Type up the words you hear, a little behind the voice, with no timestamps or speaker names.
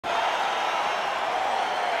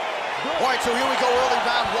All right, so here we go, early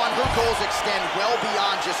round one. Her goals extend well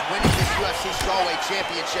beyond just winning this UFC Strawweight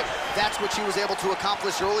Championship. That's what she was able to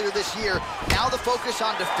accomplish earlier this year. Now the focus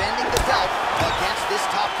on defending the belt against this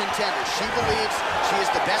top contender. She believes she is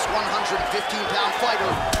the best 115-pound fighter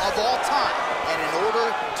of all time. And in order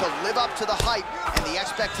to live up to the hype and the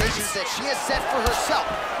expectations that she has set for herself,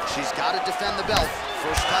 she's got to defend the belt.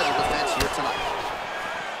 First title defense here tonight.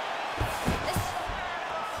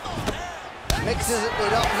 Mixes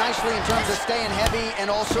it up nicely in terms of staying heavy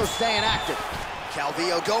and also staying active.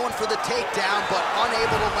 Calvillo going for the takedown, but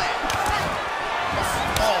unable to land.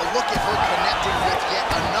 Oh, look at her connecting with yet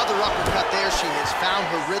another uppercut there. She has found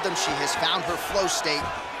her rhythm. She has found her flow state.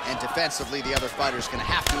 And defensively, the other fighter's going to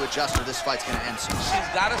have to adjust or this fight's going to end soon. She's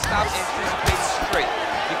got to stop anticipating straight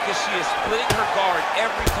because she is splitting her guard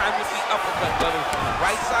every time with the uppercut, whether it's on the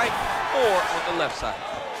right side or on the left side.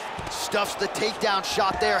 Stuffs the takedown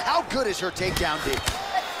shot there. How good is her takedown, D?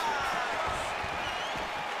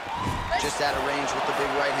 Just out of range with the big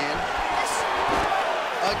right hand.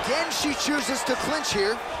 Again, she chooses to clinch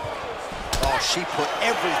here. Oh, she put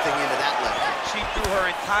everything into that leg. She threw her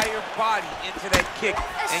entire body into that kick,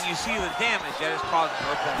 and you see the damage that is causing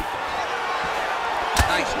her opponent.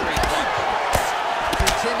 Nice straight punch.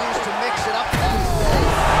 Continues to mix it up.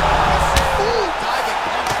 Oh, diving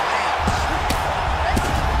punch lands.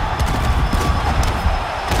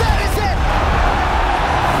 That is it!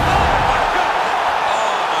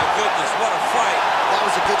 Oh my goodness, what a fight. That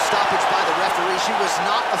was a good stoppage by the referee. She was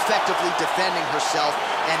not effectively defending herself,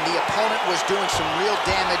 and the opponent was doing some real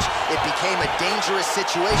damage. It became a dangerous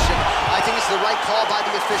situation. I think it's the right call by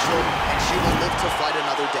the official, and she will live to fight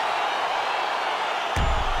another day.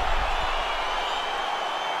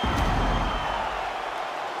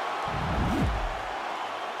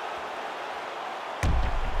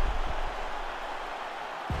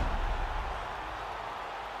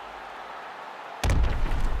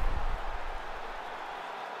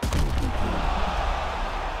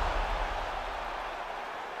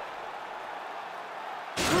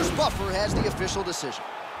 Buffer has the official decision.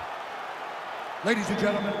 Ladies and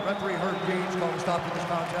gentlemen, referee Herb Dean's calling a stop to this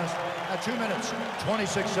contest at 2 minutes,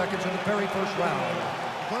 26 seconds in the very first round.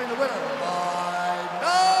 Declaring the winner by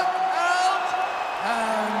knockout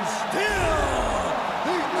and still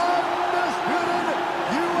the undisputed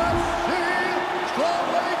UFC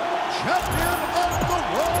Strawweight Champion of the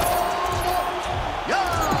world.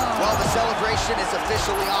 Well, the celebration is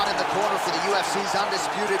officially on in the corner for the UFC's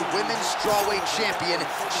undisputed women's strawweight champion.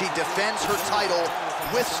 She defends her title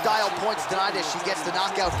with style points tonight as she gets the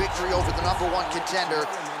knockout victory over the #1 contender.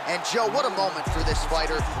 And Joe, what a moment for this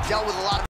fighter. Dealt with a lot of